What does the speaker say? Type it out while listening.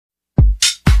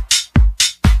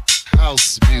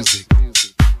house music.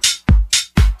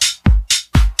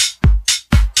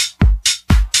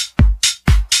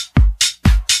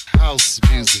 House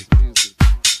music.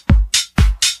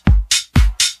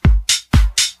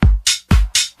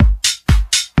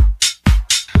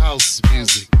 House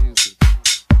music.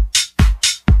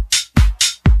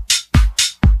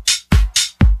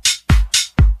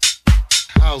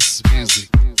 House music.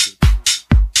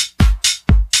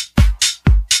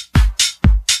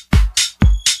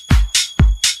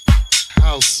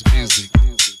 House music.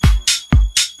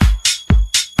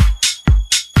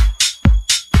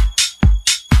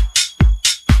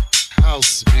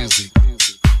 House music.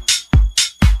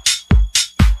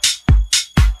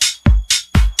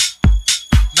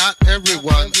 Not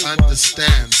everyone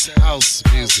understands house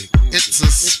music. It's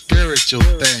a spiritual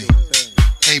thing,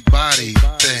 a body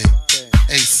thing,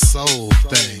 a soul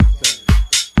thing,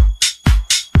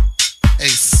 a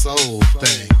soul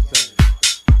thing.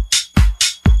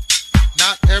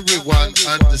 Not everyone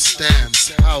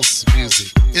understands house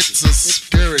music. It's a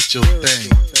spiritual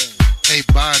thing, a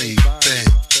body thing,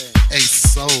 a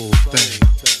soul thing,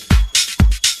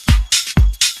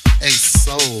 a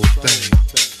soul thing.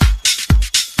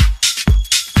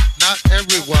 Not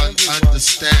everyone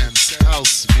understands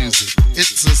house music.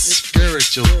 It's a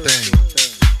spiritual thing,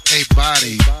 a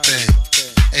body thing,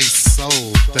 a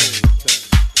soul thing,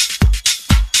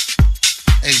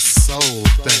 a soul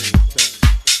thing.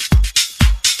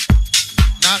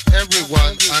 Not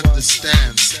everyone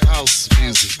understands house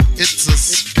music. It's a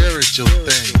spiritual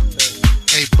thing,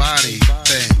 a body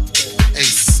thing, a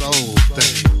soul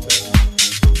thing,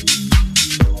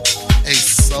 a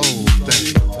soul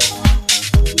thing.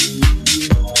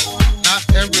 Not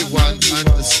everyone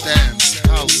understands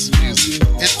house music.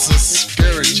 It's a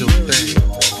spiritual thing,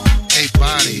 a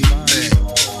body thing,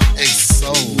 a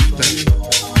soul thing,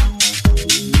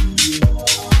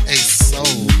 a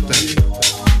soul thing.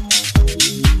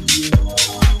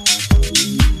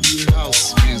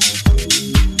 House music.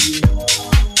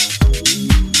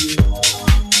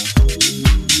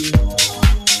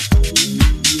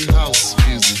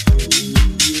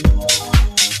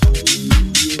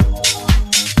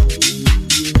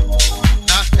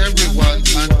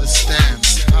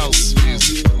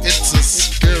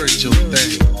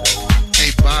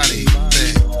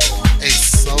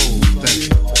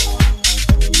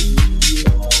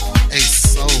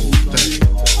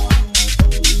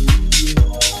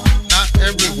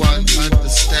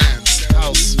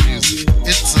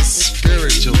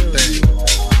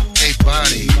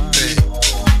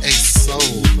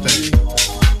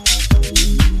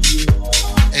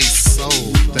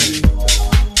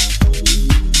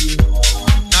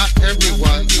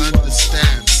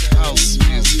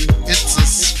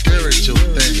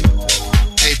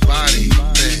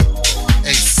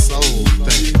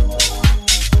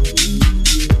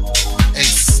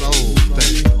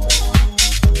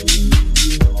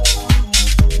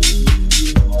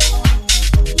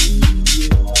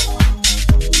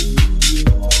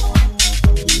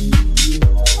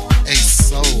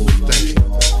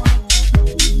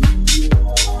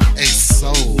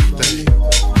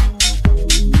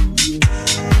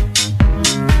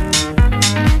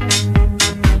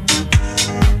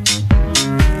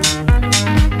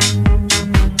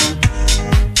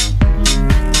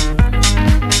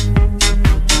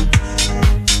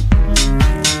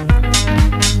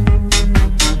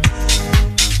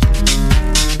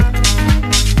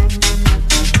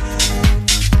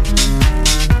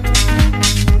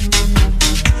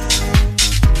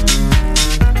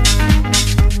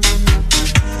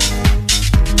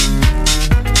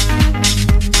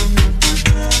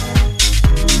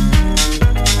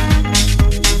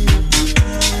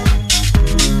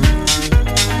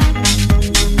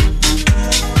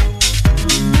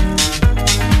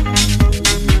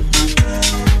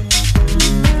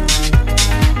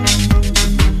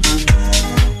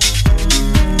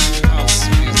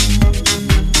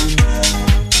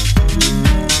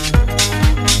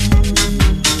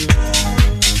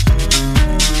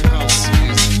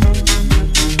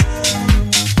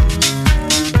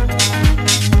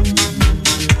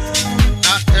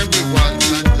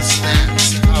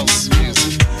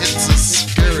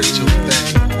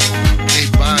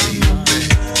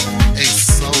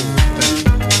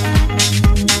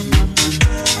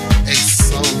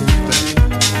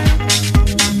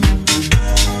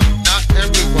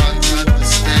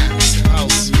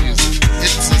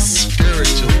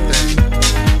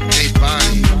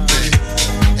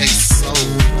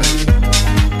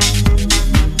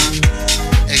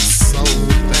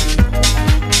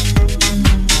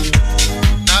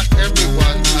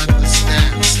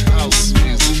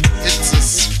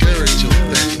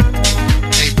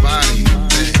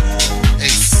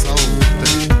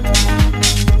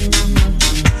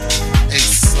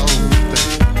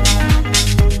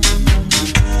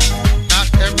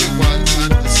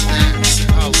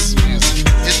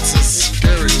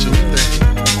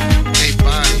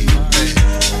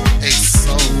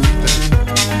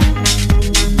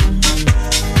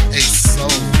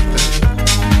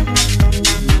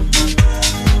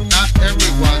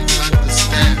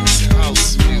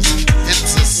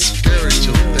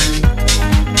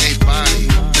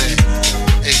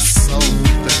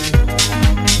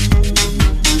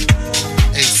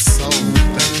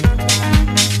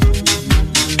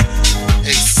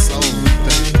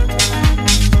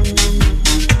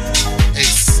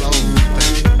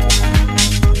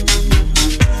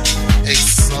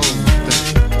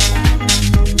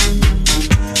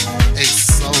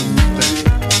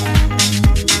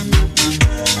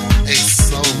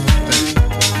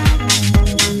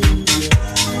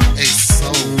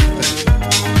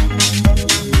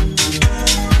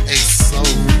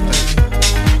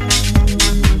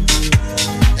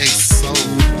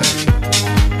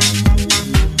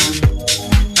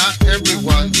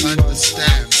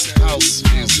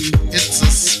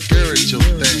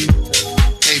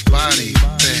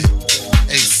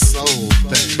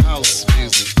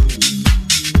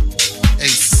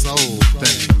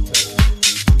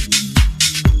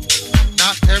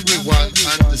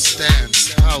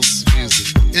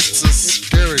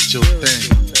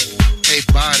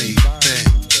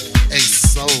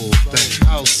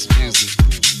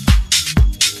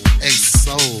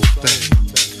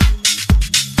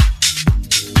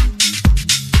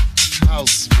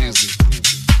 house music.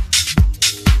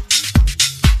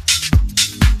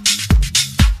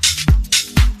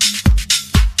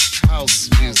 House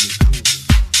music.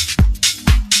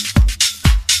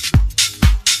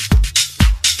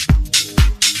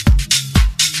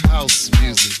 House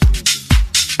music.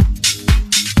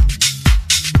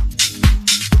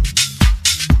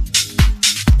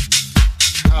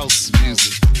 House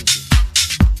music.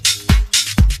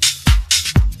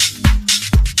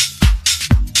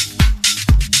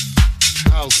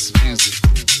 House music.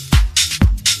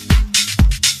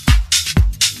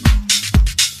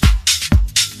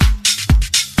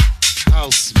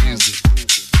 House music.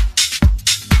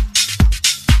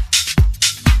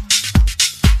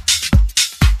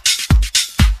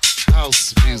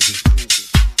 House music.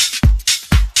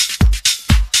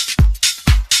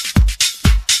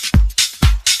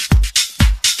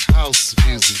 House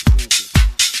music.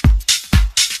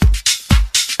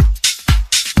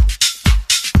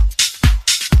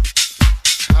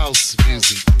 House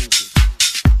music.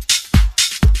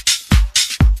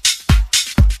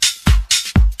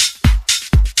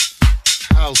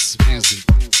 House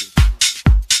music.